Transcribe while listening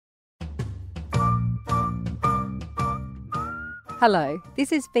Hello,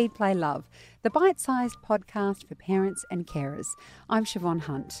 this is Feed, Play, Love, the bite-sized podcast for parents and carers. I'm Siobhan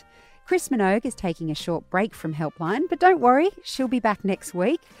Hunt. Chris Minogue is taking a short break from Helpline, but don't worry, she'll be back next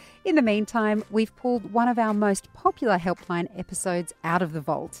week. In the meantime, we've pulled one of our most popular Helpline episodes out of the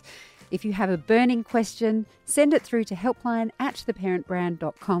vault. If you have a burning question, send it through to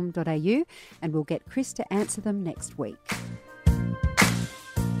helpline@theparentbrand.com.au and we'll get Chris to answer them next week.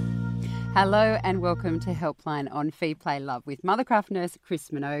 Hello and welcome to Helpline on Feed, Play, Love with Mothercraft nurse Chris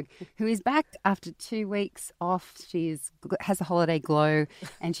Minogue, who is back after 2 weeks off. She has a holiday glow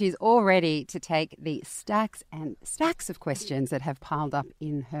and she's all ready to take the stacks and stacks of questions that have piled up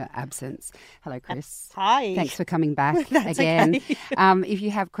in her absence. Hello, Chris. Hi. Thanks for coming back That's again. Okay. If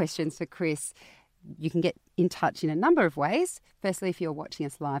you have questions for Chris, you can get in touch in a number of ways. Firstly, if you're watching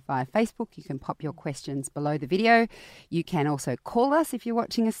us live via Facebook, you can pop your questions below the video. You can also call us if you're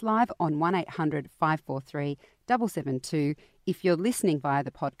watching us live on 1800 543 772. If you're listening via the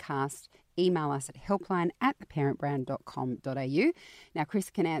podcast, email us at helpline@theparentbrand.com.au. Now,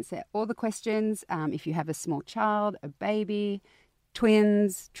 Chris can answer all the questions. If you have a small child, a baby,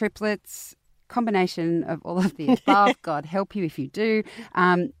 twins, triplets, combination of all of the above, God help you if you do.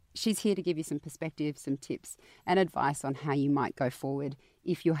 She's here to give you some perspective, some tips and advice on how you might go forward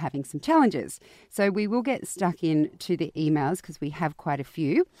if you're having some challenges. So we will get stuck into the emails because we have quite a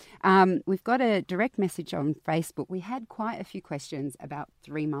few. We've got a direct message on Facebook. We had quite a few questions about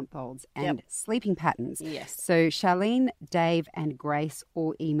 3-month-olds and sleeping patterns. Yes. So Charlene, Dave and Grace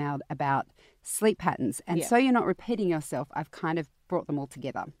all emailed about sleep patterns. And so you're not repeating yourself, I've kind of brought them all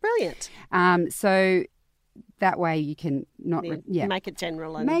together. Brilliant. So that way you can not... Make it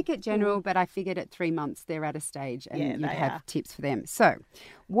general. Make it general, but I figured at 3 months they're at a stage and you'd have are. tips for them. So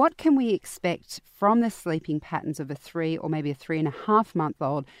what can we expect from the sleeping patterns of a 3 or maybe a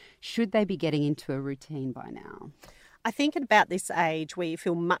 3.5-month-old? Should they be getting into a routine by now? I think at about this age where you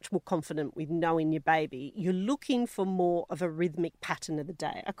feel much more confident with knowing your baby, you're looking for more of a rhythmic pattern of the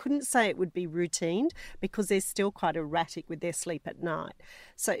day. I couldn't say it would be routine because they're still quite erratic with their sleep at night.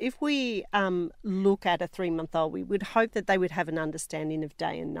 So if we look at a 3-month-old, we would hope that they would have an understanding of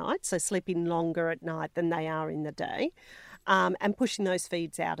day and night, so sleeping longer at night than they are in the day. And pushing those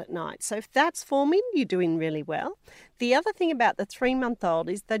feeds out at night. So if that's forming, you're doing really well. The other thing about the 3-month-old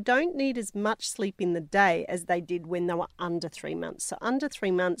is they don't need as much sleep in the day as they did when they were under 3 months. So under 3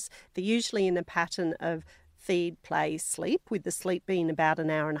 months, they're usually in a pattern of feed, play, sleep, with the sleep being about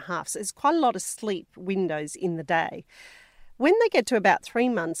an hour and a half. So there's quite a lot of sleep windows in the day. When they get to about 3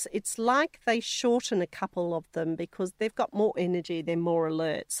 months, it's like they shorten a couple of them because they've got more energy, they're more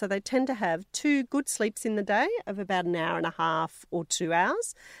alert. So they tend to have 2 good sleeps in the day of about an hour and a half or 2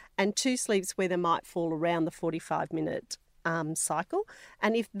 hours, and 2 sleeps where they might fall around the 45-minute cycle.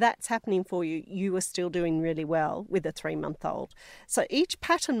 And if that's happening for you, you are still doing really well with a 3-month-old. So each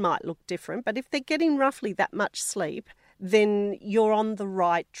pattern might look different, but if they're getting roughly that much sleep, then you're on the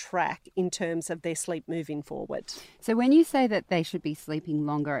right track in terms of their sleep moving forward. So when you say that they should be sleeping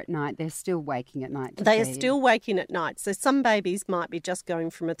longer at night, they're still waking at night? They are still waking at night. So some babies might be just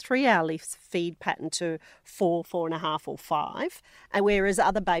going from a 3-hour feed pattern to 4, 4.5 or 5, and whereas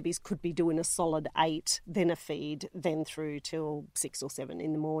other babies could be doing a solid 8, then a feed, then through till 6 or 7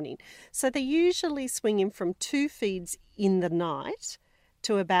 in the morning. So they're usually swinging from 2 feeds in the night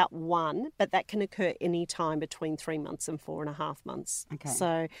to about 1, but that can occur any time between 3 months and 4.5 months. Okay.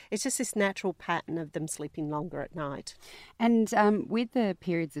 So it's just this natural pattern of them sleeping longer at night. And with the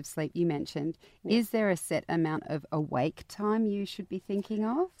periods of sleep you mentioned, is there a set amount of awake time you should be thinking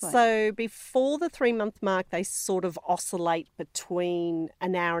of? So before the 3-month mark, they sort of oscillate between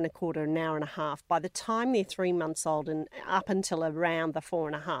an hour and a quarter, an hour and a half. By the time they're 3 months old and up until around the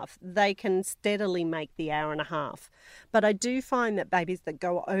 4.5, they can steadily make the hour and a half. But I do find that babies that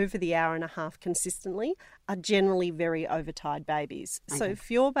go over the hour and a half consistently are generally very overtired babies. Okay. So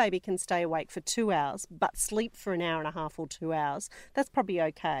if your baby can stay awake for 2 hours but sleep for an hour and a half or 2 hours, that's probably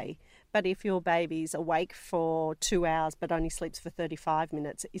okay. But if your baby's awake for 2 hours but only sleeps for 35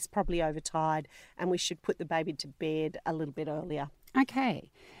 minutes, it's probably overtired, and we should put the baby to bed a little bit earlier. Okay.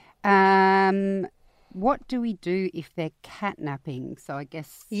 What do we do if they're catnapping? So I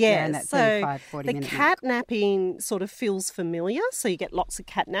guess around that 35, 40 minute the catnapping sort of feels familiar. So you get lots of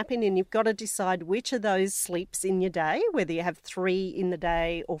catnapping and you've got to decide which of those sleeps in your day, whether you have 3 in the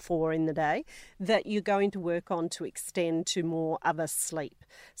day or 4 in the day, that you're going to work on to extend to more of a sleep.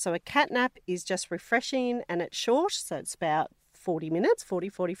 So a catnap is just refreshing and it's short, so it's about 40 minutes,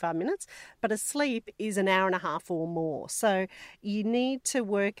 45 minutes, but a sleep is an hour and a half or more. So you need to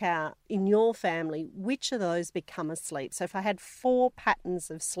work out in your family which of those become a sleep. So if I had 4 patterns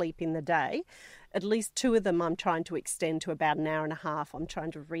of sleep in the day, at least 2 of them I'm trying to extend to about an hour and a half. I'm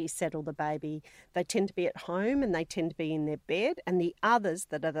trying to resettle the baby. They tend to be at home and they tend to be in their bed. And the others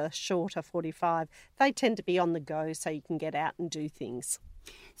that are the shorter 45, they tend to be on the go so you can get out and do things.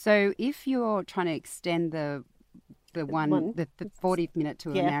 So if you're trying to extend the 40 minute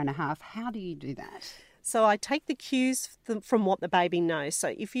to an hour and a half, how do you do that? So I take the cues from what the baby knows.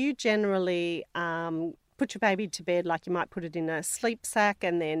 So if you generally put your baby to bed, like you might put it in a sleep sack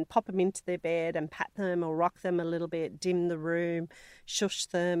and then pop them into their bed and pat them or rock them a little bit, dim the room, shush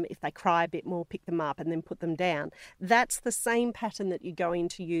them. If they cry a bit more, pick them up and then put them down. That's the same pattern that you're going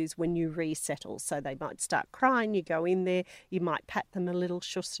to use when you resettle. So they might start crying, you go in there, you might pat them a little,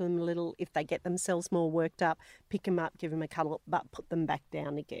 shush them a little. If they get themselves more worked up, pick them up, give them a cuddle, but put them back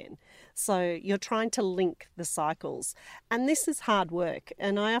down again. So you're trying to link the cycles. And this is hard work.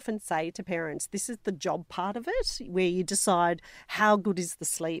 And I often say to parents, this is the job part of it, where you decide how good is the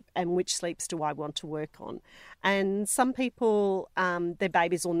sleep and which sleeps do I want to work on. And some people, their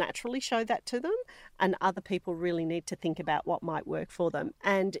babies will naturally show that to them, and other people really need to think about what might work for them.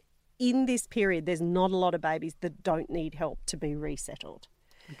 And in this period, there's not a lot of babies that don't need help to be resettled.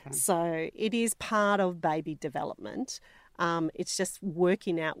 Okay. So it is part of baby development. It's just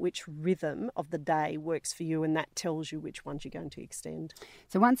working out which rhythm of the day works for you, and that tells you which ones you're going to extend.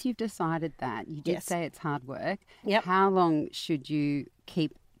 So once you've decided that, you did say it's hard work. Yep. How long should you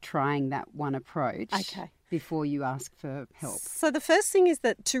keep trying that one approach before you ask for help? So the first thing is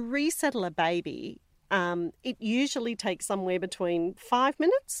that to resettle a baby, it usually takes somewhere between 5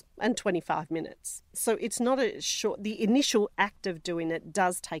 minutes and 25 minutes. So it's not a short, the initial act of doing it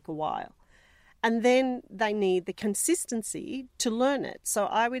does take a while. And then they need the consistency to learn it. So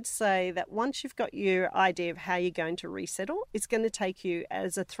I would say that once you've got your idea of how you're going to resettle, it's going to take you,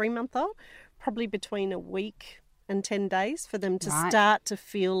 as a 3-month-old, probably between a week and 10 days for them to start to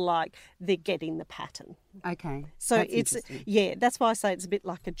feel like they're getting the pattern. Okay. So that's why I say it's a bit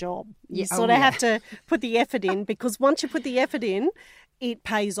like a job. You sort of have to put the effort in, because once you put the effort in, it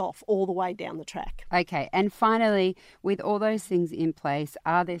pays off all the way down the track. Okay. And finally, with all those things in place,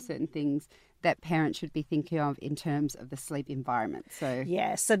 are there certain things that parents should be thinking of in terms of the sleep environment? So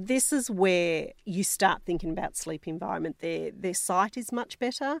this is where you start thinking about sleep environment. Their sight is much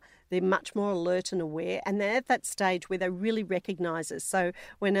better. They're much more alert and aware, and they're at that stage where they really recognise us. So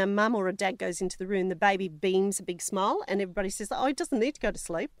when a mum or a dad goes into the room, the baby beams a big smile and everybody says, oh, he doesn't need to go to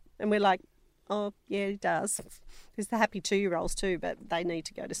sleep. And we're like, oh, yeah, he does. There's the happy 2-year-olds too, but they need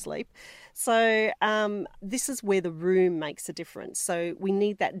to go to sleep. So this is where the room makes a difference. So we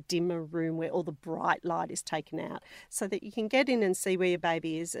need that dimmer room where all the bright light is taken out so that you can get in and see where your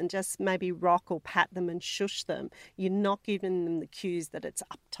baby is and just maybe rock or pat them and shush them. You're not giving them the cues that it's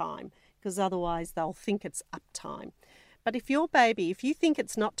up time, because otherwise they'll think it's up time. But if you think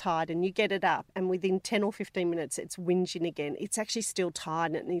it's not tired and you get it up and within 10 or 15 minutes it's whinging again, it's actually still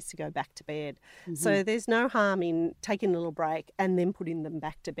tired and it needs to go back to bed. Mm-hmm. So there's no harm in taking a little break and then putting them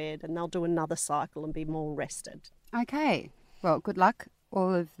back to bed, and they'll do another cycle and be more rested. Okay. Well, good luck,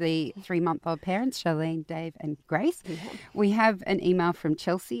 all of the 3-month-old parents, Charlene, Dave and Grace. Yeah. We have an email from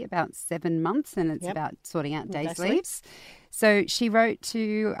Chelsea about 7 months, and it's about sorting out day sleeps. So she wrote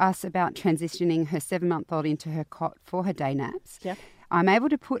to us about transitioning her 7-month-old into her cot for her day naps. Yep. I'm able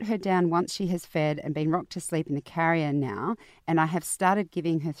to put her down once she has fed and been rocked to sleep in the carrier now, and I have started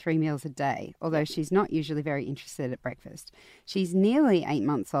giving her 3 meals a day, although she's not usually very interested at breakfast. She's nearly 8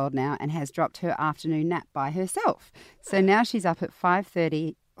 months old now and has dropped her afternoon nap by herself. So now she's up at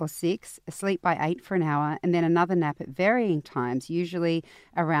 5:30 or 6, asleep by 8 for an hour, and then another nap at varying times, usually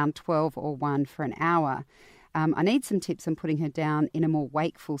around 12 or 1 for an hour. I need some tips on putting her down in a more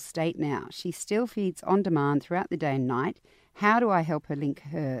wakeful state now. She still feeds on demand throughout the day and night. How do I help her link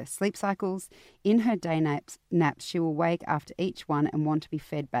her sleep cycles? In her day naps, she will wake after each one and want to be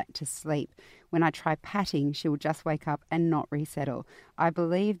fed back to sleep. When I try patting, she will just wake up and not resettle. I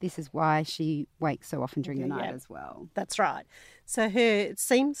believe this is why she wakes so often during the night as well. That's right. So it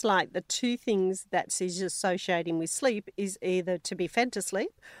seems like the two things that she's associating with sleep is either to be fed to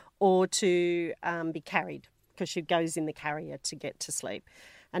sleep or to be carried, because she goes in the carrier to get to sleep.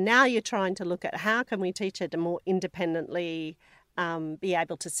 And now you're trying to look at how can we teach her to more independently be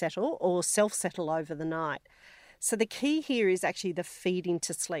able to settle or self-settle over the night. So the key here is actually the feeding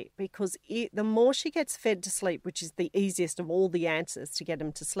to sleep, because the more she gets fed to sleep, which is the easiest of all the answers to get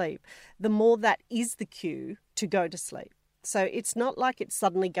them to sleep, the more that is the cue to go to sleep. So it's not like it's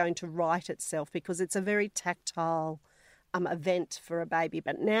suddenly going to right itself, because it's a very tactile event for a baby.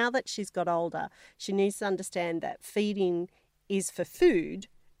 But now that she's got older, she needs to understand that feeding is for food,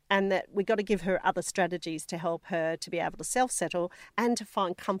 and that we've got to give her other strategies to help her to be able to self-settle and to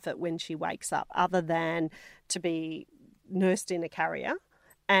find comfort when she wakes up, other than to be nursed in a carrier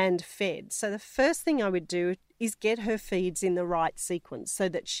and fed. So the first thing I would do is get her feeds in the right sequence so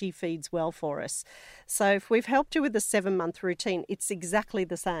that she feeds well for us. So if we've helped her with a 7-month routine, it's exactly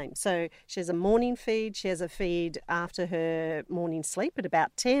the same. So she has a morning feed, she has a feed after her morning sleep at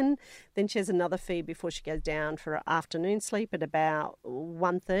about 10, then she has another feed before she goes down for her afternoon sleep at about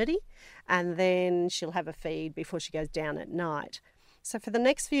 1:30, and then she'll have a feed before she goes down at night. So for the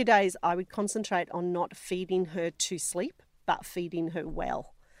next few days, I would concentrate on not feeding her to sleep, but feeding her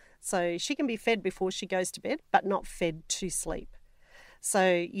well. So she can be fed before she goes to bed, but not fed to sleep.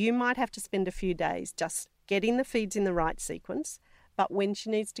 So you might have to spend a few days just getting the feeds in the right sequence, but when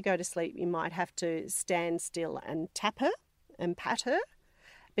she needs to go to sleep, you might have to stand still and tap her and pat her,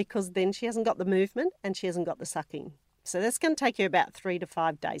 because then she hasn't got the movement and she hasn't got the sucking. So that's going to take you about 3 to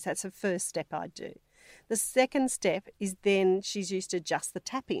 5 days. That's the first step I do. The second step is then she's used to just the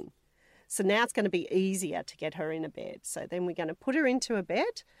tapping. So now it's going to be easier to get her in a bed. So then we're going to put her into a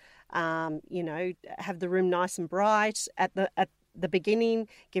bed, have the room nice and bright at the beginning,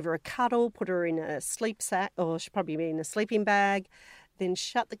 give her a cuddle, put her in a sleep sack, or she'll probably be in a sleeping bag, then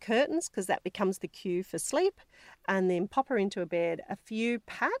shut the curtains because that becomes the cue for sleep, and then pop her into a bed, a few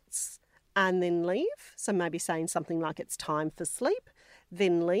pats, and then leave. So maybe saying something like it's time for sleep,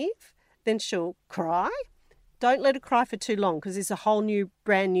 then leave. Then she'll cry. Don't let her cry for too long because it's a whole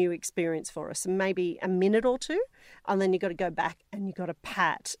brand new experience for us. And maybe a minute or two, and then you've got to go back and you've got to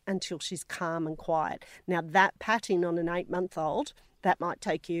pat until she's calm and quiet. Now that patting on an 8-month-old, that might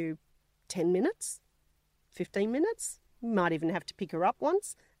take you 10 minutes, 15 minutes. You might even have to pick her up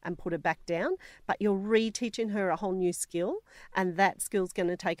once and put her back down, but you're reteaching her a whole new skill, and that skill's going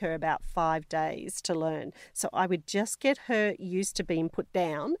to take her about 5 days to learn. So I would just get her used to being put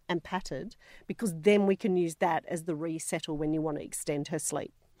down and patted, because then we can use that as the resettle when you want to extend her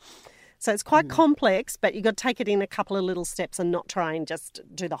sleep. So it's quite complex, but you've got to take it in a couple of little steps and not try and just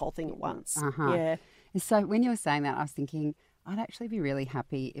do the whole thing at once. Yeah. So when you were saying that, I was thinking, I'd actually be really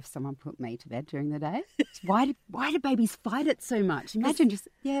happy if someone put me to bed during the day. Why do babies fight it so much? Imagine just,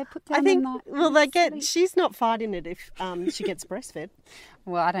 put down the night. Well, she's not fighting it if she gets breastfed.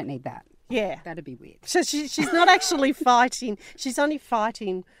 Well, I don't need that. Yeah. That'd be weird. So she's not actually fighting. She's only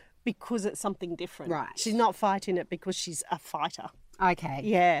fighting because it's something different. Right. She's not fighting it because she's a fighter. Okay.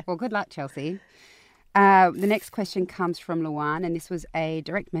 Yeah. Well, good luck, Chelsea. The next question comes from Luan, and this was a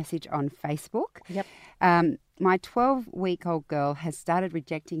direct message on Facebook. Yep. My 12-week-old girl has started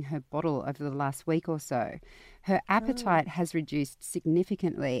rejecting her bottle over the last week or so. Her appetite has reduced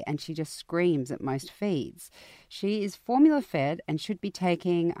significantly, and she just screams at most feeds. She is formula fed and should be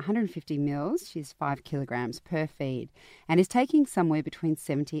taking 150 mils. She's 5 kilograms per feed, and is taking somewhere between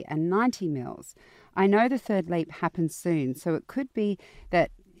 70 and 90 mils. I know the third leap happens soon, so it could be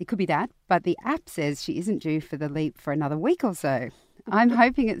that, but the app says she isn't due for the leap for another week or so. I'm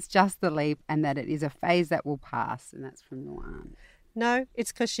hoping it's just the leap and that it is a phase that will pass. And that's from Luan. No,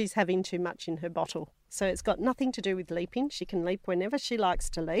 it's because she's having too much in her bottle. So it's got nothing to do with leaping. She can leap whenever she likes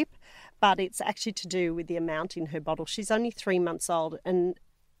to leap, but it's actually to do with the amount in her bottle. She's only 3 months old, and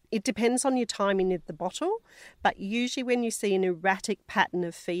it depends on your timing of the bottle, but usually when you see an erratic pattern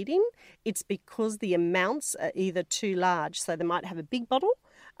of feeding, it's because the amounts are either too large. So they might have a big bottle,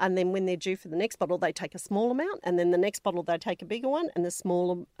 and then when they're due for the next bottle, they take a small amount, and then the next bottle, they take a bigger one and the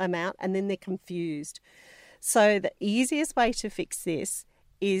smaller amount, and then they're confused. So the easiest way to fix this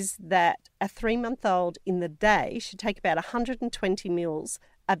is that a 3-month-old in the day should take about 120 mils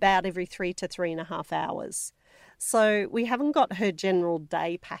about every 3 to 3.5 hours. So we haven't got her general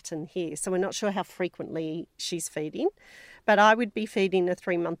day pattern here, so we're not sure how frequently she's feeding. But I would be feeding a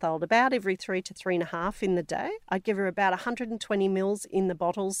 3-month-old about every 3 to 3.5 in the day. I'd give her about 120 mils in the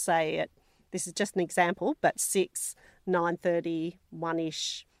bottles, say at, this is just an example, but 6, 9:30,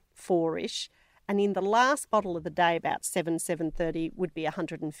 1-ish, 4-ish. And in the last bottle of the day, about 7:30, would be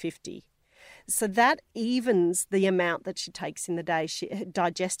 150. So that evens the amount that she takes in the day.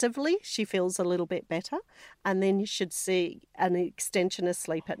 Digestively, she feels a little bit better. And then you should see an extension of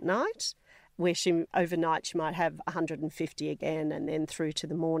sleep at night, where overnight she might have 150 again, and then through to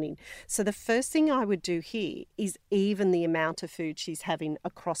the morning. So the first thing I would do here is even the amount of food she's having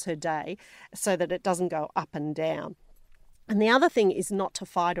across her day so that it doesn't go up and down. And the other thing is not to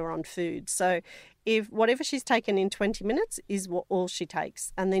fight her on food. So if whatever she's taken in 20 minutes is all she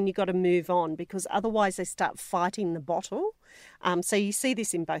takes, and then you've got to move on, because otherwise they start fighting the bottle. So you see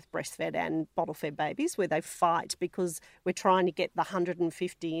this in both breastfed and bottle-fed babies, where they fight because we're trying to get the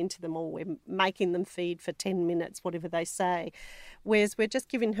 150 into them, or we're making them feed for 10 minutes, whatever they say. Whereas we're just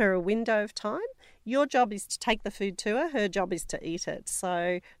giving her a window of time. Your job is to take the food to her job is to eat it.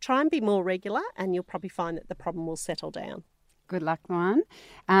 So try and be more regular, and you'll probably find that the problem will settle down. Good luck, Luan.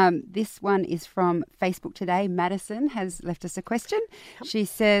 This one is from Facebook today. Madison has left us a question. She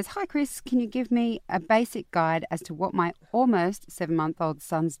says, "Hi, Chris. Can you give me a basic guide as to what my almost 7-month-old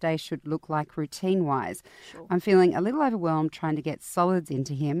son's day should look like routine-wise? Sure. I'm feeling a little overwhelmed trying to get solids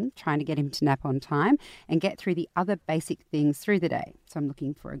into him, trying to get him to nap on time, and get through the other basic things through the day. So I'm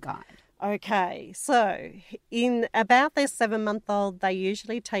looking for a guide." Okay, so in about their 7-month-old, they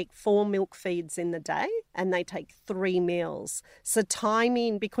usually take 4 milk feeds in the day, and they take 3 meals. So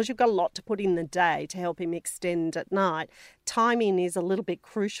timing, because you've got a lot to put in the day to help him extend at night, timing is a little bit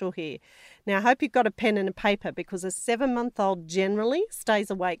crucial here. Now, I hope you've got a pen and a paper, because a 7-month-old generally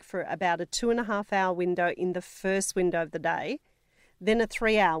stays awake for about a 2.5-hour window in the first window of the day, then a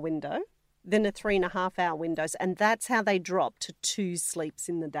 3-hour window, then a 3.5-hour windows, and that's how they drop to 2 sleeps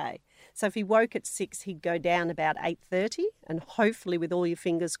in the day. So if he woke at 6, he'd go down about 8:30, and hopefully, with all your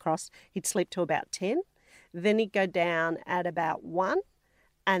fingers crossed, he'd sleep to about 10. Then he'd go down at about 1,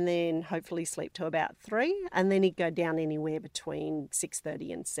 and then hopefully sleep to about 3, and then he'd go down anywhere between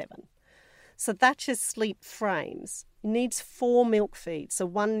 6:30 and 7. So that's his sleep frames. He needs 4 milk feeds. So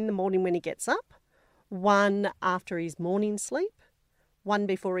 1 in the morning when he gets up, 1 after his morning sleep, 1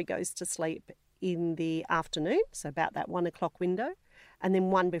 before he goes to sleep in the afternoon, so about that 1 o'clock window, and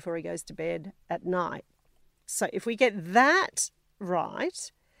then 1 before he goes to bed at night. So if we get that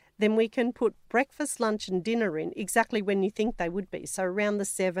right, then we can put breakfast, lunch and dinner in exactly when you think they would be. So around the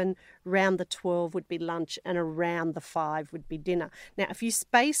 7, around the 12 would be lunch, and around the 5 would be dinner. Now, if you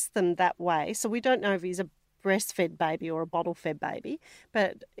space them that way, so we don't know if he's a breastfed baby or a bottle-fed baby,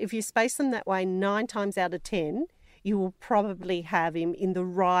 but if you space them that way, 9 times out of 10, you will probably have him in the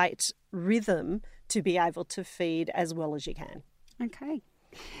right rhythm to be able to feed as well as you can. Okay.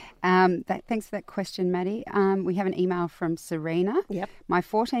 Thanks for that question, Maddie. We have an email from Serena. Yep. My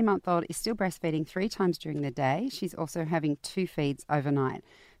 14-month-old is still breastfeeding 3 times during the day. She's also having 2 feeds overnight.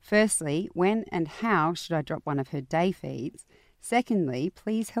 Firstly, when and how should I drop one of her day feeds? Secondly,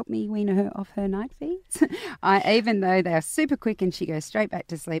 please help me wean her off her night feeds. Even though they are super quick and she goes straight back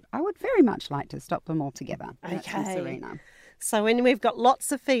to sleep, I would very much like to stop them altogether. That's from Serena. So when we've got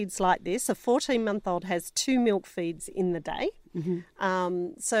lots of feeds like this, a 14-month-old has 2 milk feeds in the day. Mm-hmm.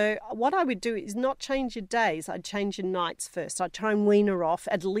 So what I would do is not change your days. I'd change your nights first. I'd try and wean her off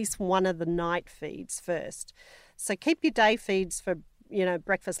at least one of the night feeds first. So keep your day feeds for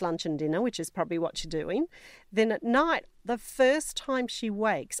breakfast, lunch and dinner, which is probably what you're doing. Then at night, the first time she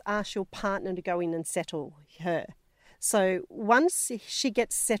wakes, ask your partner to go in and settle her. So once she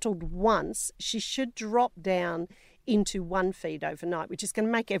gets settled once, she should drop down into 1 feed overnight, which is going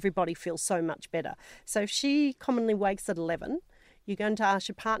to make everybody feel so much better. So if she commonly wakes at 11, you're going to ask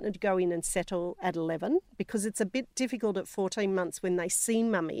your partner to go in and settle at 11, because it's a bit difficult at 14 months when they see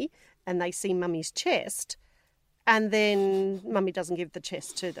mummy and they see mummy's chest, and then mummy doesn't give the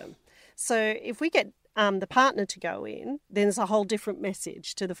chest to them. So if we get the partner to go in, then there's a whole different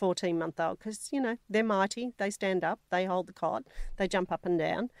message to the 14-month-old, because, they're mighty. They stand up, they hold the cot, they jump up and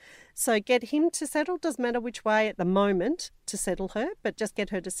down. So get him to settle. Doesn't matter which way at the moment to settle her, but just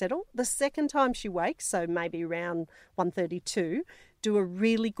get her to settle. The second time she wakes, so maybe around 1:32, do a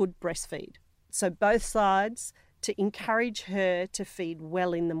really good breastfeed. So both sides, to encourage her to feed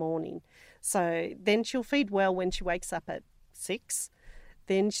well in the morning. So then she'll feed well when she wakes up at 6.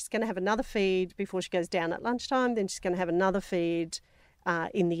 Then she's going to have another feed before she goes down at lunchtime. Then she's going to have another feed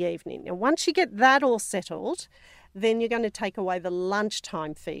in the evening. And once you get that all settled, then you're going to take away the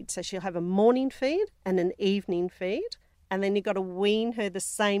lunchtime feed. So she'll have a morning feed and an evening feed. And then you've got to wean her the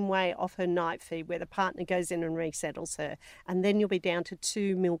same way off her night feed, where the partner goes in and resettles her. And then you'll be down to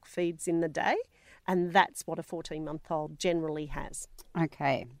 2 milk feeds in the day. And that's what a 14-month-old generally has.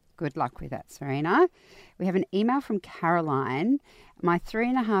 Okay. Good luck with that, Serena. We have an email from Caroline. My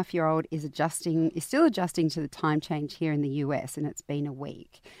 3.5-year-old is still adjusting to the time change here in the US, and it's been a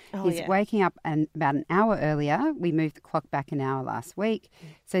week. He's waking up about an hour earlier. We moved the clock back an hour last week,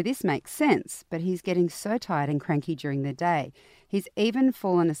 so this makes sense, but he's getting so tired and cranky during the day. He's even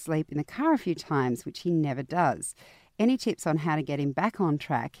fallen asleep in the car a few times, which he never does. Any tips on how to get him back on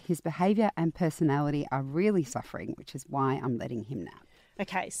track? His behaviour and personality are really suffering, which is why I'm letting him nap.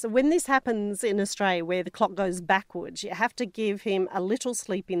 Okay, so when this happens in Australia where the clock goes backwards, you have to give him a little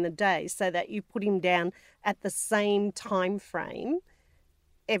sleep in the day so that you put him down at the same time frame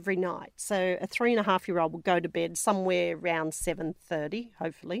every night. So a 3.5-year-old will go to bed somewhere around 7:30,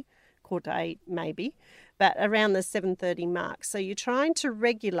 hopefully, 7:45 maybe, but around the 7:30 mark. So you're trying to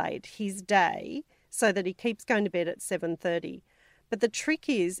regulate his day so that he keeps going to bed at 7:30. But the trick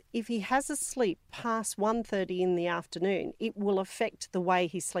is, if he has a sleep past 1:30 in the afternoon, it will affect the way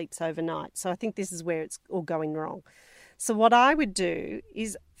he sleeps overnight. So I think this is where it's all going wrong. So what I would do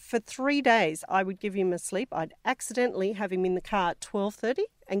is for 3 days, I would give him a sleep. I'd accidentally have him in the car at 12:30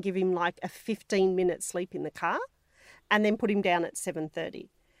 and give him like a 15-minute sleep in the car and then put him down at 7:30.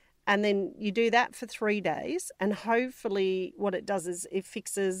 And then you do that for 3 days, and hopefully what it does is it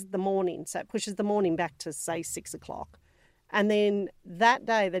fixes the morning. So it pushes the morning back to, say, 6 o'clock. And then that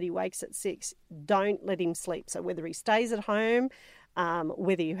day that he wakes at 6, don't let him sleep. So whether he stays at home,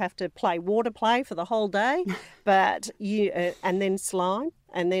 whether you have to play water play for the whole day, but and then slime,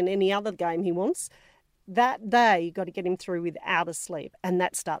 and then any other game he wants, that day you've got to get him through without a sleep, and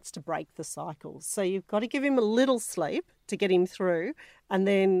that starts to break the cycle. So you've got to give him a little sleep to get him through, and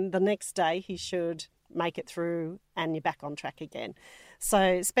then the next day he should make it through and you're back on track again.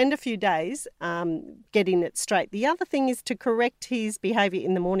 So spend a few days getting it straight. The other thing is to correct his behaviour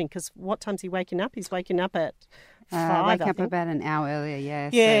in the morning, because what time's he waking up? He's waking up at 5, wake up about an hour earlier, yeah.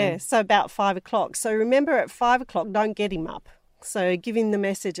 Yeah, so about 5 o'clock. So remember, at 5 o'clock, don't get him up. So give him the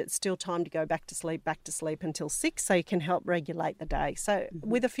message it's still time to go back to sleep until 6, so you can help regulate the day. So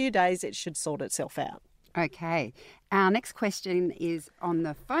with a few days, it should sort itself out. Okay. Our next question is on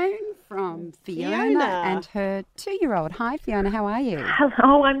the phone from Fiona and her 2-year-old. Hi, Fiona. How are you?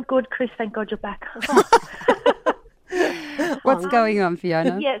 Oh, I'm good, Chris. Thank God you're back. What's going on,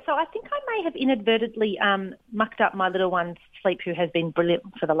 Fiona? Yeah, so I think I may have inadvertently mucked up my little one's sleep, who has been brilliant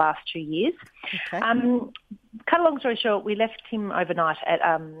for the last 2 years. Okay. Cut a long story short, we left him overnight at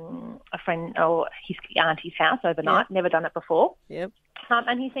a friend or his auntie's house overnight. Yep. Never done it before. Yep.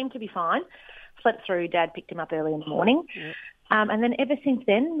 And he seemed to be fine. Slept through. Dad picked him up early in the morning. Yep. And then ever since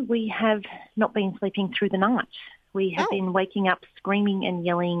then, we have not been sleeping through the night. We have been waking up screaming and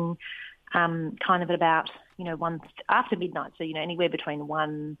yelling kind of at about, after midnight. So, anywhere between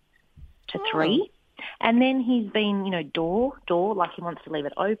 1 to 3. And then he's been, door, like he wants to leave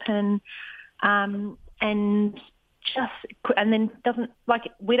it open. And then doesn't, like,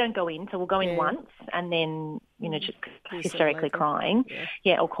 we don't go in, so we'll go in once and then, just hysterically crying.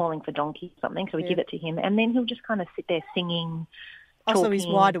 Yeah, or calling for donkey or something. So we give it to him, and then he'll just kind of sit there singing, talking. So he's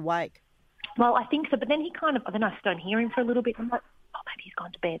wide awake. Well, I think so, but then then I don't hear him for a little bit. I'm like, oh, maybe he's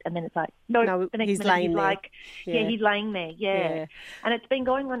gone to bed. And then it's like, no, the next he's minute laying he's there. like, he's laying there, yeah. And it's been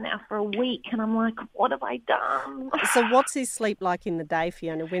going on now for a week, and I'm like, what have I done? So what's his sleep like in the day,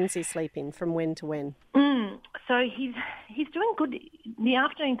 Fiona? When's he sleeping? From when to when? So he's doing good. The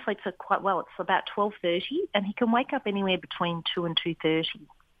afternoon sleeps are quite well. It's about 12:30, and he can wake up anywhere between 2 and 2:30.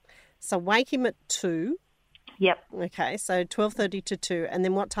 So wake him at 2. Yep. Okay, so 12:30 to 2. And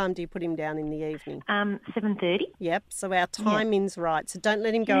then what time do you put him down in the evening? 7:30. Yep, so our timing's right. So don't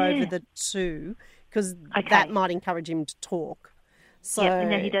let him go over the 2, because that might encourage him to talk. So,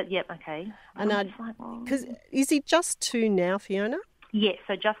 he does. Yep, okay. Because is he just 2 now, Fiona? Yes,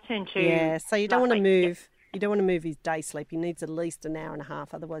 so just turned 2. Yeah, so you don't want to move. Yep. You don't want to move his day sleep. He needs at least an hour and a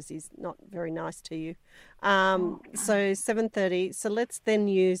half. Otherwise, he's not very nice to you. So 7:30. So let's then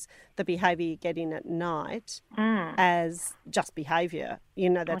use the behaviour you get in at night as just behaviour.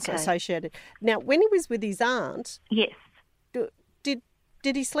 That's associated. Now, when he was with his aunt, yes, did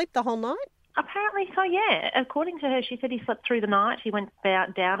he sleep the whole night? Apparently so, yeah. According to her, she said he slept through the night. He went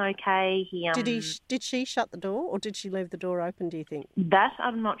down okay. Did she shut the door, or did she leave the door open, do you think? That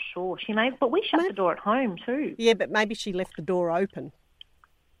I'm not sure. She may, but we shut the door at home too. Yeah, but maybe she left the door open.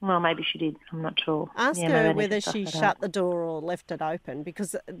 Well, maybe she did. I'm not sure. Ask her whether she shut the door or left it open,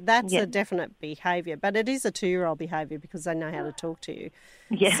 because that's a definite behaviour. But it is a 2-year-old behaviour because they know how to talk to you.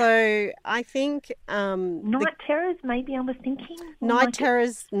 Yeah. So I think... night terrors, maybe I was thinking? Night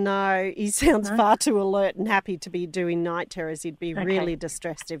terrors, no. He sounds far too alert and happy to be doing night terrors. He'd be really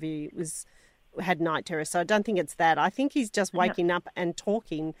distressed if he had night terrors. So I don't think it's that. I think he's just waking up and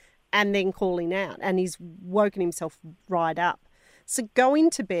talking and then calling out, and he's woken himself right up. So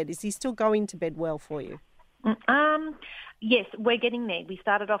going to bed, is he still going to bed well for you? Yes, we're getting there. We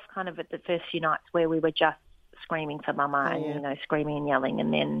started off kind of at the first few nights where we were just screaming for mama and, screaming and yelling,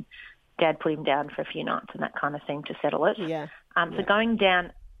 and then Dad put him down for a few nights, and that kind of seemed to settle it. Yeah. So going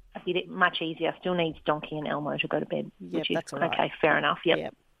down a bit much easier. Still needs Donkey and Elmo to go to bed, which is okay, fair enough.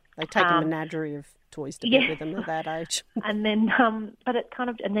 Yep. They take a menagerie of toys to bed with them at that age. And then, but it kind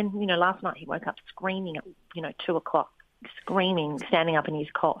of, and then, last night he woke up screaming at, 2 o'clock, screaming, standing up in his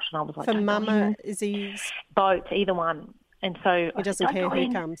cot. And I was like, for Mama, is he? Both, either one. And so he doesn't care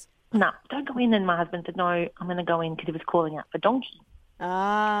who comes. No, don't go in. And my husband said, no, I'm going to go in because he was calling out for Donkey.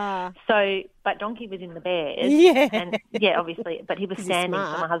 Ah. So, but Donkey was in the bed. Yeah. And obviously, but he was standing.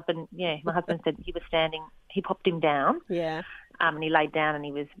 So my husband said he was standing. He popped him down. Yeah. And he laid down and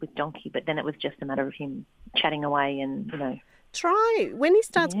he was with Donkey. But then it was just a matter of him chatting away and, Try, when he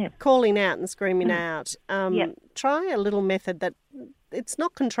starts calling out and screaming out, try a little method that it's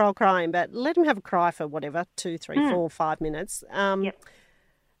not control crying, but let him have a cry for whatever, 2, 3, 4, 5 minutes.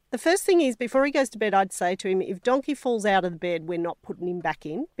 The first thing is, before he goes to bed, I'd say to him, if Donkey falls out of the bed, we're not putting him back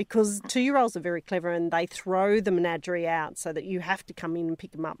in, because 2-year-olds are very clever and they throw the menagerie out so that you have to come in and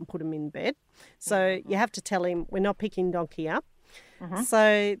pick him up and put him in bed. So you have to tell him, we're not picking Donkey up.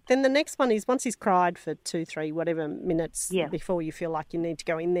 So then the next one is, once he's cried for 2, 3, whatever minutes before you feel like you need to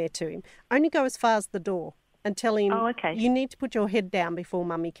go in there to him, only go as far as the door and tell him, you need to put your head down before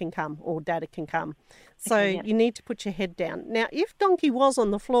Mummy can come or Daddy can come. So you need to put your head down. Now, if Donkey was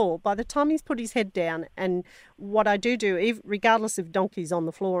on the floor, by the time he's put his head down, and what I do, regardless if Donkey's on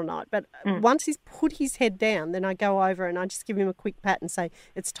the floor or not, but once he's put his head down, then I go over and I just give him a quick pat and say,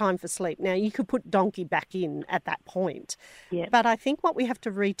 it's time for sleep. Now, you could put Donkey back in at that point. But I think what we have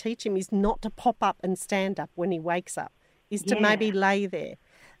to reteach him is not to pop up and stand up when he wakes up, is to maybe lay there.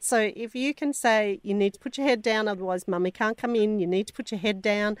 So if you can say, you need to put your head down, otherwise Mummy can't come in, you need to put your head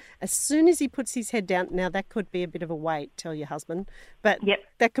down. As soon as he puts his head down, now that could be a bit of a wait, tell your husband, but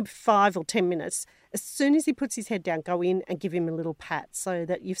that could be 5 or 10 minutes. As soon as he puts his head down, go in and give him a little pat so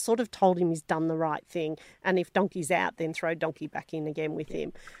that you've sort of told him he's done the right thing. And if Donkey's out, then throw Donkey back in again with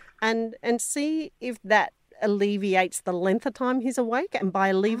him. And see if that alleviates the length of time he's awake, and by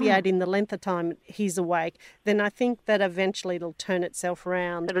alleviating the length of time he's awake, then I think that eventually it'll turn itself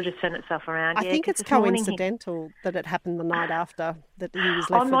around. It'll just turn itself around. I think it's coincidental that it happened the night after that he was left with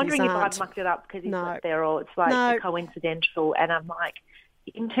his aunt. I'm wondering if I've mucked it up because he's not there, or it's coincidental. And I'm like,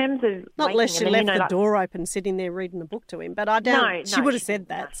 in terms of not unless she left the door open, sitting there reading a book to him. But I doubt she would have said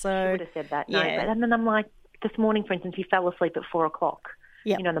that. So she would have said that. No, but, and then I'm like, this morning, for instance, he fell asleep at 4 o'clock.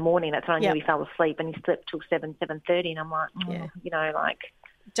 In the morning, that's when I knew he fell asleep, and he slept till 7:30, and I'm like,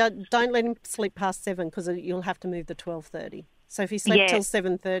 Don't let him sleep past 7 because you'll have to move the 12:30. So if he slept till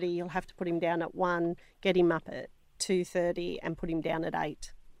 7:30, you'll have to put him down at 1, get him up at 2:30 and put him down at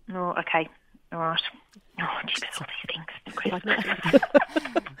 8. Oh, okay. All right. Oh, geez, all these things.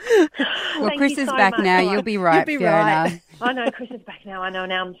 Well, Chris is back now. You'll be right, Fiona. Right. I know, Chris is back now. I know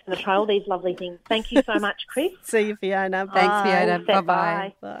now. I'm just going to try all these lovely things. Thank you so much, Chris. See you, Fiona. Bye. Thanks, Fiona.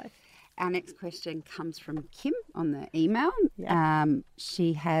 Bye-bye. Bye. Our next question comes from Kim on the email. Yep.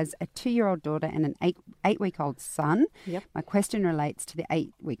 She has a 2-year-old daughter and an 8-week-old son. Yep. My question relates to the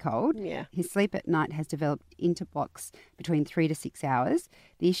 8-week-old. Yeah. His sleep at night has developed into blocks between 3 to 6 hours.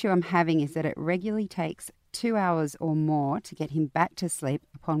 The issue I'm having is that it regularly takes 2 hours or more to get him back to sleep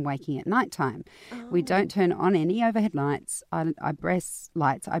upon waking at night time. We don't turn on any overhead lights. I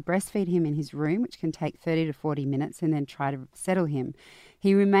breastfeed him in his room, which can take 30 to 40 minutes, and then try to settle him.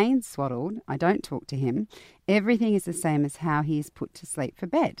 He remains swaddled. I don't talk to him. Everything is the same as how he is put to sleep for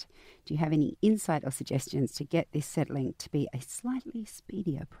bed. Do you have any insight or suggestions to get this settling to be a slightly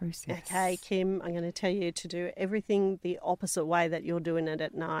speedier process? Okay, Kim, I'm going to tell you to do everything the opposite way that you're doing it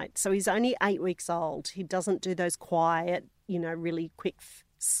at night. So he's only 8 weeks old. He doesn't do those quiet, really quick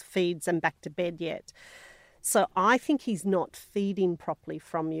feeds and back to bed yet. So I think he's not feeding properly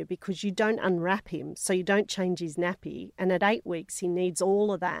from you because you don't unwrap him, so you don't change his nappy. And at 8 weeks, he needs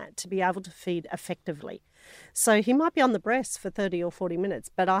all of that to be able to feed effectively. So he might be on the breast for 30 or 40 minutes,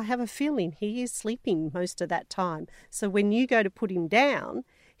 but I have a feeling he is sleeping most of that time. So when you go to put him down,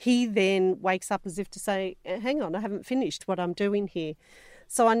 he then wakes up as if to say, hang on, I haven't finished what I'm doing here.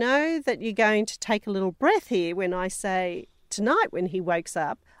 So I know that you're going to take a little breath here when I say tonight when he wakes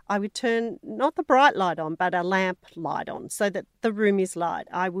up, I would turn not the bright light on, but a lamp light on so that the room is light.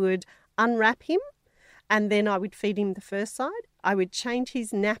 I would unwrap him and then I would feed him the first side. I would change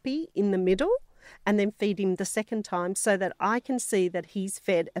his nappy in the middle and then feed him the second time so that I can see that he's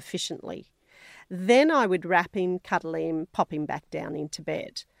fed efficiently. Then I would wrap him, cuddle him, pop him back down into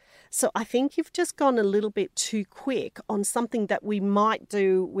bed. So I think you've just gone a little bit too quick on something that we might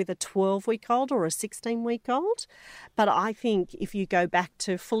do with a 12-week-old or a 16-week-old. But I think if you go back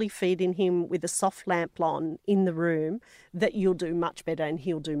to fully feeding him with a soft lamp on in the room, that you'll do much better and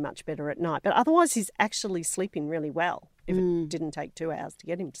he'll do much better at night. But otherwise, he's actually sleeping really well if it didn't take 2 hours to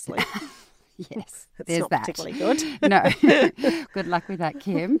get him to sleep. Yes, It's there's not that. particularly good. No. Good luck with that,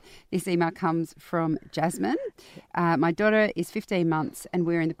 Kim. This email comes from Jasmine. My daughter is 15 months and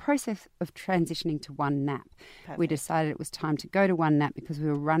we're in the process of transitioning to one nap. Perfect. We decided it was time to go to one nap because we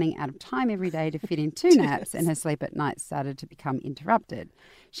were running out of time every day to fit in 2 naps and her sleep at night started to become interrupted.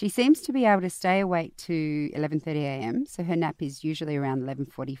 She seems to be able to stay awake to 11:30 a.m, so her nap is usually around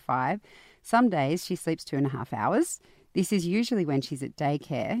 11:45. Some days she sleeps 2.5 hours. This is usually when she's at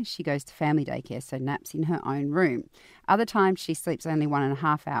daycare. She goes to family daycare, so naps in her own room. Other times she sleeps only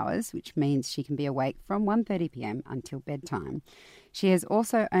 1.5 hours, which means she can be awake from 1:30 p.m. until bedtime. She has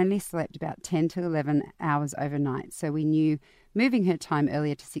also only slept about 10 to 11 hours overnight, so we knew moving her time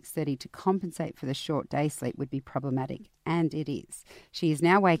earlier to 6:30 to compensate for the short day sleep would be problematic, and it is. She is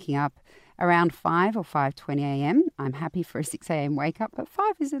now waking up around 5 or 5:20 a.m. I'm happy for a 6 a.m. wake up, but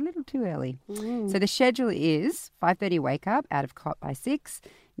 5 is a little too early. So the schedule is 5:30 wake up, out of cot by 6,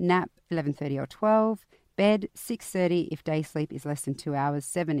 nap 11:30 or 12, bed 6:30 if day sleep is less than 2 hours,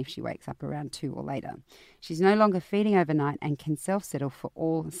 7 if she wakes up around 2 or later. She's no longer feeding overnight and can self-settle for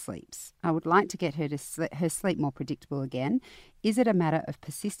all sleeps. I would like to get her to her sleep more predictable again. Is it a matter of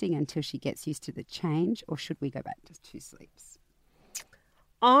persisting until she gets used to the change, or should we go back to 2 sleeps?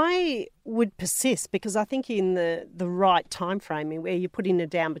 I would persist because I think in the right time frame where you're putting her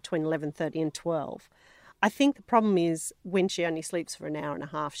down between 11:30 and 12, I think the problem is when she only sleeps for an hour and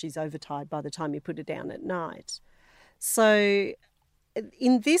a half, she's overtired by the time you put her down at night. So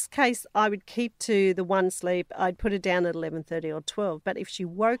in this case, I would keep to the 1 sleep. I'd put her down at 11:30 or 12. But if she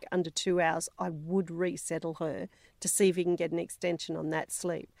woke under 2 hours, I would resettle her to see if you can get an extension on that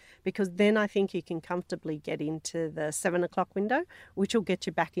sleep. Because then I think you can comfortably get into the 7 o'clock window, which will get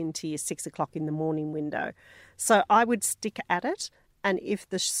you back into your 6 o'clock in the morning window. So I would stick at it. And if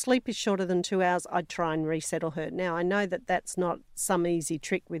the sleep is shorter than 2 hours, I'd try and resettle her. Now, I know that that's not some easy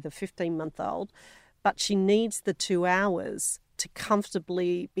trick with a 15-month-old, but she needs the 2 hours to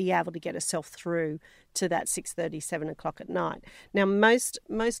comfortably be able to get herself through to that 6:30, 7 o'clock at night. Now, most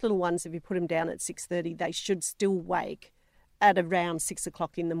little ones, if you put them down at 6:30, they should still wake at around 6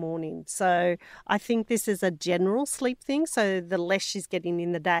 o'clock in the morning. So I think this is a general sleep thing. So the less she's getting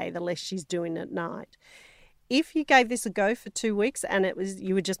in the day, the less she's doing at night. If you gave this a go for 2 weeks and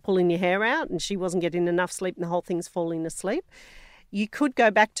you were just pulling your hair out and she wasn't getting enough sleep and the whole thing's falling asleep, you could go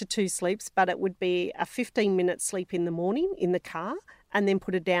back to 2 sleeps, but it would be a 15-minute sleep in the morning in the car and then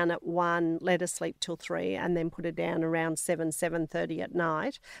put her down at 1, let her sleep till 3, and then put her down around 7:30 at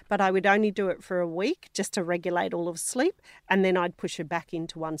night. But I would only do it for a week just to regulate all of sleep, and then I'd push her back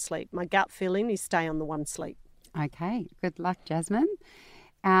into 1 sleep. My gut feeling is stay on the 1 sleep. Okay, good luck, Jasmine.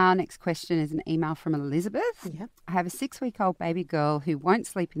 Our next question is an email from Elizabeth. Yep. I have a 6-week-old baby girl who won't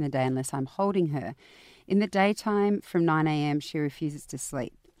sleep in the day unless I'm holding her. In the daytime, from 9 a.m, she refuses to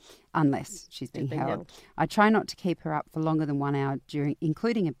sleep unless she's being held. I try not to keep her up for longer than 1 hour,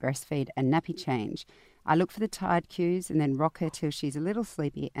 including a breastfeed and nappy change. I look for the tired cues and then rock her till she's a little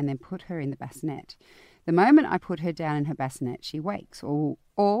sleepy and then put her in the bassinet. The moment I put her down in her bassinet, she wakes or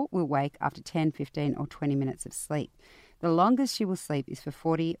will wake after 10, 15 or 20 minutes of sleep. The longest she will sleep is for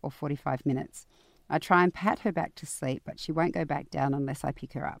 40 or 45 minutes. I try and pat her back to sleep, but she won't go back down unless I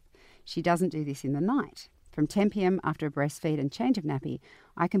pick her up. She doesn't do this in the night. From 10 p.m. after a breastfeed and change of nappy,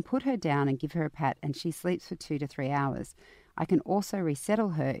 I can put her down and give her a pat and she sleeps for 2 to 3 hours. I can also resettle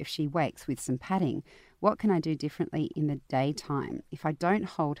her if she wakes with some patting. What can I do differently in the daytime? If I don't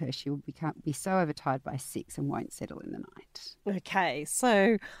hold her, she will be so overtired by 6 and won't settle in the night. Okay,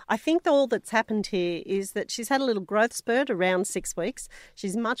 so I think all that's happened here is that she's had a little growth spurt around 6 weeks.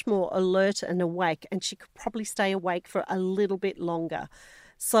 She's much more alert and awake, and she could probably stay awake for a little bit longer.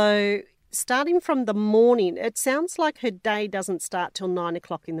 So starting from the morning, it sounds like her day doesn't start till 9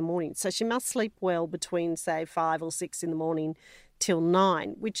 o'clock in the morning. So she must sleep well between, say, 5 or 6 in the morning till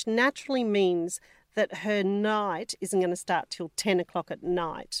 9, which naturally means that her night isn't going to start till 10 o'clock at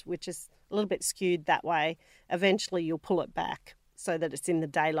night, which is a little bit skewed that way. Eventually you'll pull it back so that it's in the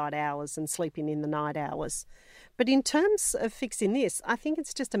daylight hours and sleeping in the night hours. But in terms of fixing this, I think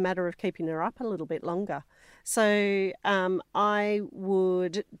it's just a matter of keeping her up a little bit longer. So I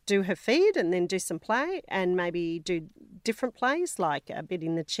would do her feed and then do some play and maybe do different plays like a bit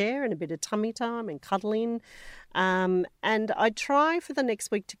in the chair and a bit of tummy time and cuddling. And I try for the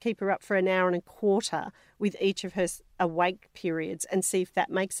next week to keep her up for an hour and a quarter with each of her awake periods and see if that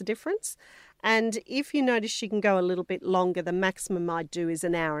makes a difference. And if you notice she can go a little bit longer, the maximum I'd do is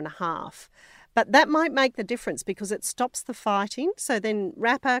an hour and a half. But that might make the difference because it stops the fighting. So then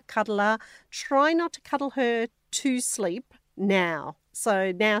wrap her, cuddle her. Try not to cuddle her to sleep now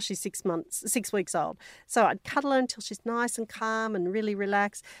So now she's 6 weeks old. So I'd cuddle her until she's nice and calm and really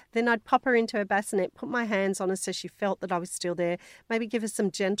relaxed. Then I'd pop her into her bassinet, put my hands on her so she felt that I was still there, maybe give her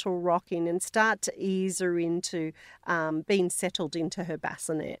some gentle rocking and start to ease her into being settled into her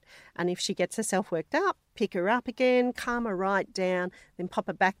bassinet. And if she gets herself worked up, pick her up again, calm her right down, then pop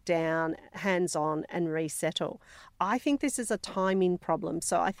her back down, hands on, and resettle. I think this is a timing problem.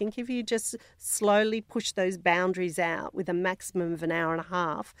 So I think if you just slowly push those boundaries out with a maximum of an hour and a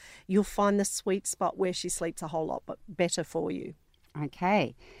half, you'll find the sweet spot where she sleeps a whole lot better for you.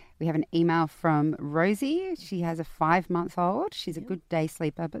 Okay. We have an email from Rosie. She has a 5-month-old. She's a good day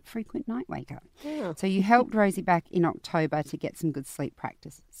sleeper but frequent night waker. Yeah. So you helped Rosie back in October to get some good sleep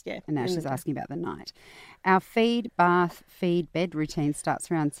practices. Yeah. And now she's asking about the night. Our feed, bath, feed, bed routine starts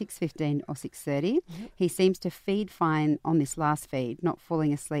around 6:15 or 6:30. Yep. He seems to feed fine on this last feed, not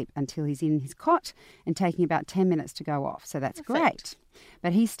falling asleep until he's in his cot and taking about 10 minutes to go off. So that's great.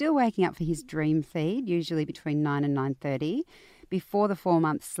 But he's still waking up for his dream feed, usually between 9 and 9:30. Before the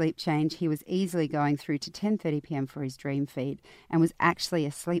 4-month sleep change, he was easily going through to 10:30 p.m. for his dream feed and was actually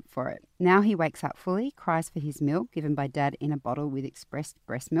asleep for it. Now he wakes up fully, cries for his milk, given by Dad in a bottle with expressed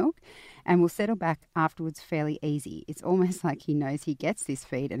breast milk, and will settle back afterwards fairly easy. It's almost like he knows he gets this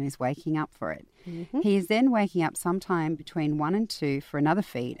feed and is waking up for it. Mm-hmm. He is then waking up sometime between 1 and 2 for another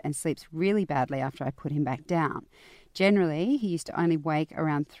feed and sleeps really badly after I put him back down. Generally, he used to only wake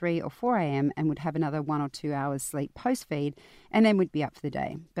around 3 or 4 a.m. and would have another 1 or 2 hours sleep post-feed and then would be up for the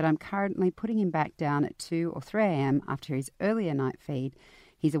day. But I'm currently putting him back down at 2 or 3 a.m. after his earlier night feed.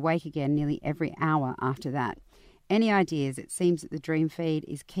 He's awake again nearly every hour after that. Any ideas? It seems that the dream feed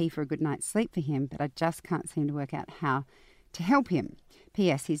is key for a good night's sleep for him, but I just can't seem to work out how to help him.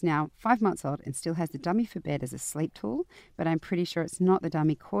 P.S. He's now 5 months old and still has the dummy for bed as a sleep tool, but I'm pretty sure it's not the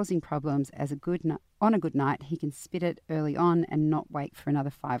dummy causing problems. As on a good night, he can spit it early on and not wake for another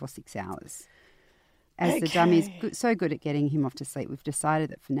 5 or 6 hours. As the dummy is so good at getting him off to sleep, we've decided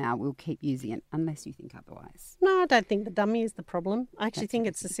that for now we'll keep using it unless you think otherwise. No, I don't think the dummy is the problem. I actually think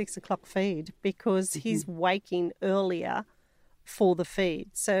it's the 6 o'clock feed because he's waking earlier for the feed.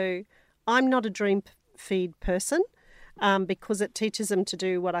 So I'm not a dream feed person. Because it teaches them to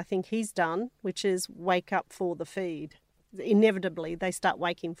do what I think he's done, which is wake up for the feed. Inevitably, they start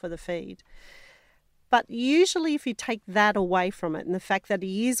waking for the feed. But usually if you take that away from it and the fact that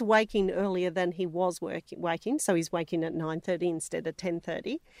he is waking earlier than he was waking, so he's waking at 9:30 instead of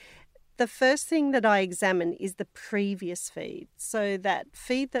 10:30, the first thing that I examine is the previous feed. So that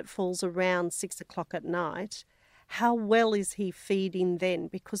feed that falls around 6 o'clock at night, how well is he feeding then?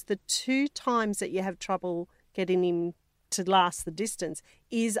 Because the 2 times that you have trouble getting him to last the distance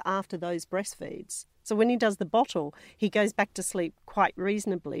is after those breastfeeds. So when he does the bottle, he goes back to sleep quite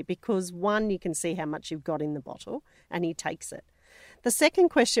reasonably because, one, you can see how much you've got in the bottle and he takes it. The second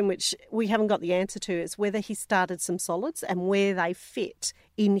question, which we haven't got the answer to, is whether he started some solids and where they fit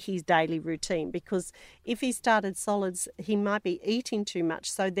in his daily routine. Because if he started solids, he might be eating too much,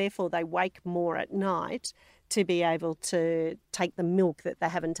 so therefore they wake more at night to be able to take the milk that they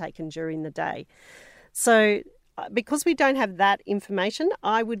haven't taken during the day. So because we don't have that information,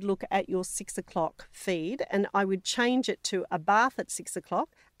 I would look at your 6 o'clock feed and I would change it to a bath at 6 o'clock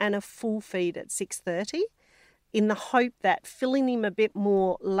and a full feed at 6:30 in the hope that filling him a bit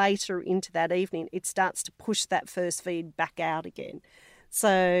more later into that evening, it starts to push that first feed back out again.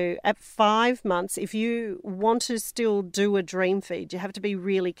 So at 5 months, if you want to still do a dream feed, you have to be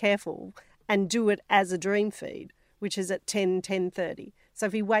really careful and do it as a dream feed, which is at 10:30. So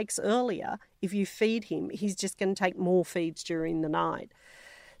if he wakes earlier, if you feed him, he's just going to take more feeds during the night.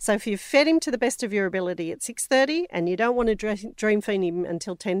 So if you've fed him to the best of your ability at 6:30 and you don't want to dream feed him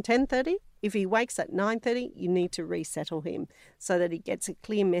until 10:30, if he wakes at 9:30, you need to resettle him so that he gets a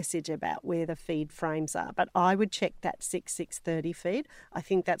clear message about where the feed frames are. But I would check that 6:30 feed. I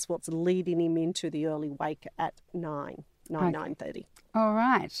think that's what's leading him into the early wake at 9:30. All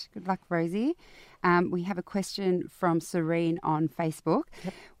right. Good luck, Rosie. We have a question from Serene on Facebook.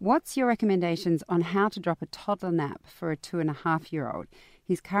 Yep. What's your recommendations on how to drop a toddler nap for a 2.5-year-old?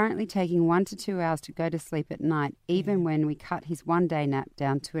 He's currently taking 1 to 2 hours to go to sleep at night, even when we cut his one-day nap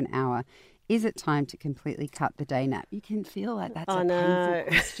down to an hour. Is it time to completely cut the day nap? You can feel like that's a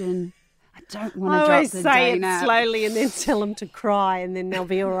painful question. I don't want to drop the day nap. I always say it slowly and then tell them to cry and then they'll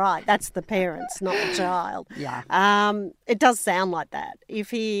be all right. That's the parents, not the child. Yeah. It does sound like that.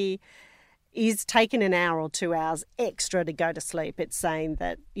 If he is taking an hour or 2 hours extra to go to sleep. It's saying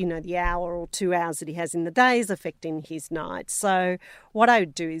that, the hour or 2 hours that he has in the day is affecting his night. So what I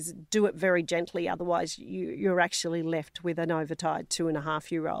would do is do it very gently. Otherwise, you're actually left with an overtired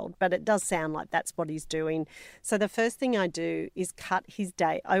 2.5-year-old. But it does sound like that's what he's doing. So the first thing I do is cut his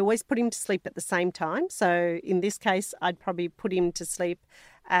day. I always put him to sleep at the same time. So in this case, I'd probably put him to sleep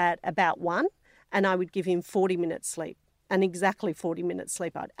at about 1, and I would give him 40 minutes sleep. And exactly 40 minutes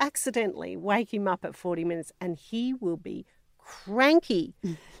sleep. I'd accidentally wake him up at 40 minutes and he will be cranky.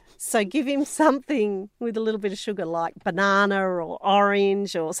 So give him something with a little bit of sugar like banana or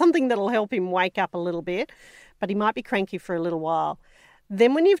orange or something that'll help him wake up a little bit. But he might be cranky for a little while.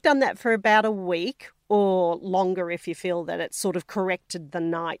 Then when you've done that for about a week or longer, if you feel that it's sort of corrected the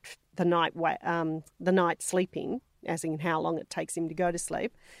night sleeping, as in how long it takes him to go to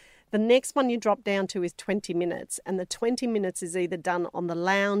sleep, the next one you drop down to is 20 minutes, and the 20 minutes is either done on the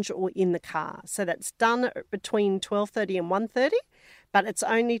lounge or in the car. So that's done between 12:30 and 1:30, but it's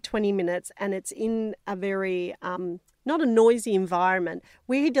only 20 minutes, and it's in a very, not a noisy environment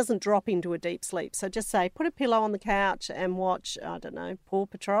where he doesn't drop into a deep sleep. So just say, put a pillow on the couch and watch, Paw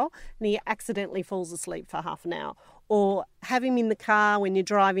Patrol, and he accidentally falls asleep for half an hour. Or have him in the car when you're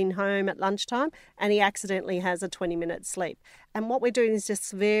driving home at lunchtime and he accidentally has a 20-minute sleep. And what we're doing is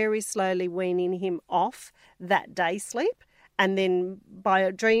just very slowly weaning him off that day sleep. And then by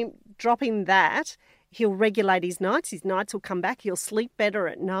dropping that, he'll regulate his nights. His nights will come back. He'll sleep better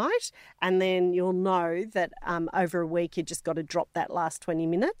at night. And then you'll know that over a week, you just got to drop that last 20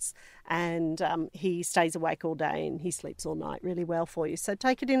 minutes. And he stays awake all day and he sleeps all night really well for you. So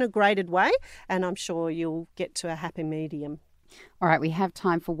take it in a graded way and I'm sure you'll get to a happy medium. All right, we have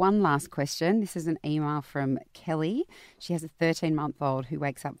time for one last question. This is an email from Kelly. She has a 13-month-old who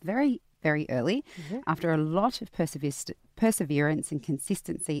wakes up very early. After a lot of perseverance and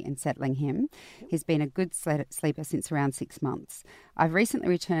consistency in settling him. He's been a good sleeper since around 6 months. I've recently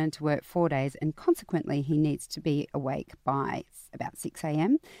returned to work 4 days and consequently he needs to be awake by about 6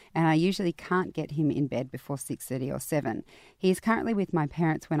 a.m. and I usually can't get him in bed before 6:30 or 7. He is currently with my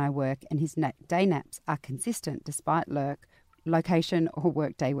parents when I work and his day naps are consistent despite location or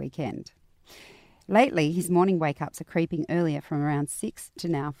workday weekend. Lately, his morning wake-ups are creeping earlier from around 6 to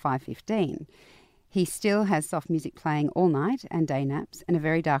now 5:15. He still has soft music playing all night and day naps in a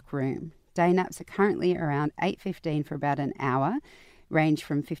very dark room. Day naps are currently around 8:15 for about an hour, range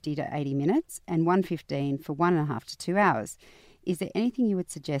from 50 to 80 minutes, and 1:15 for 1.5 to 2 hours. Is there anything you would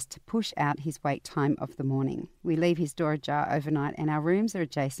suggest to push out his wake time of the morning? We leave his door ajar overnight and our rooms are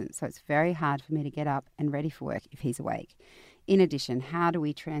adjacent, so it's very hard for me to get up and ready for work if he's awake. In addition, how do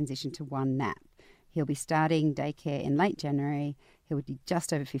we transition to one nap? He'll be starting daycare in late January. He'll be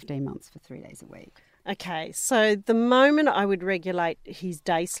just over 15 months for 3 days a week. Okay, so the moment I would regulate his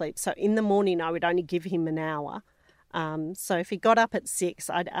day sleep, so in the morning I would only give him an hour. So if he got up at 6,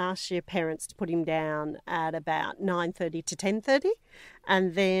 I'd ask your parents to put him down at about 9:30 to 10:30.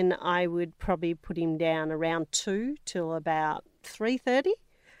 And then I would probably put him down around 2 till about 3:30.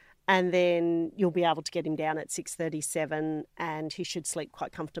 And then you'll be able to get him down at 6:37 and he should sleep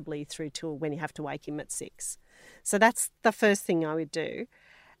quite comfortably through till when you have to wake him at 6. So that's the first thing I would do.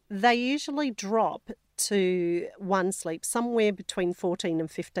 They usually drop to one sleep somewhere between 14 and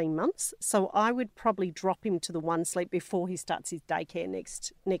 15 months. So I would probably drop him to the one sleep before he starts his daycare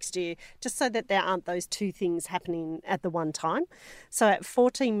next year, just so that there aren't those two things happening at the one time. So at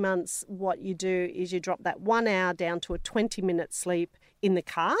 14 months, what you do is you drop that 1 hour down to a 20-minute sleep in the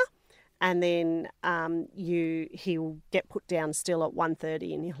car. And then he'll get put down still at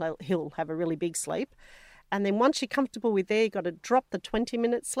 1:30 and he'll have a really big sleep. And then once you're comfortable with there, you've got to drop the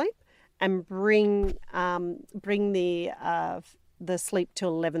 20-minute sleep and bring the sleep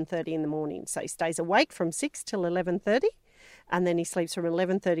till 11:30 in the morning. So he stays awake from 6 till 11:30, and then he sleeps from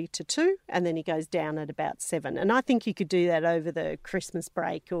 11:30 to 2, and then he goes down at about 7. And I think you could do that over the Christmas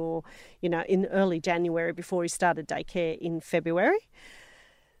break or, in early January before he started daycare in February.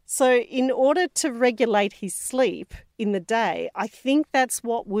 So in order to regulate his sleep in the day, I think that's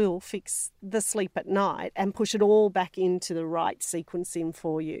what will fix the sleep at night and push it all back into the right sequencing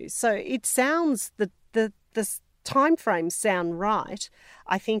for you. So it sounds, the time frames sound right.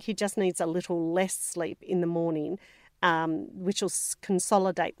 I think he just needs a little less sleep in the morning, which will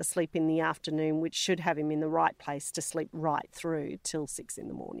consolidate the sleep in the afternoon, which should have him in the right place to sleep right through till 6 in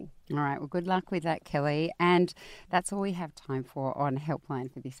the morning. All right, well, good luck with that, Kelly. And that's all we have time for on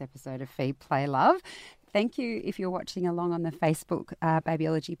Helpline for this episode of Feed, Play, Love. Thank you if you're watching along on the Facebook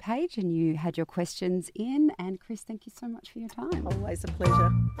Babyology page and you had your questions in. And Chris, thank you so much for your time. Always a pleasure.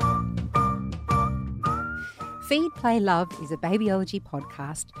 Feed, Play, Love is a babyology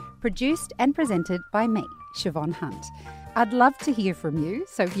podcast produced and presented by me, Siobhan Hunt. I'd love to hear from you,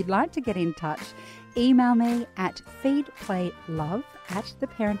 so if you'd like to get in touch, email me at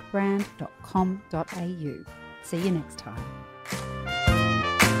feedplaylove@theparentbrand.com.au. See you next time.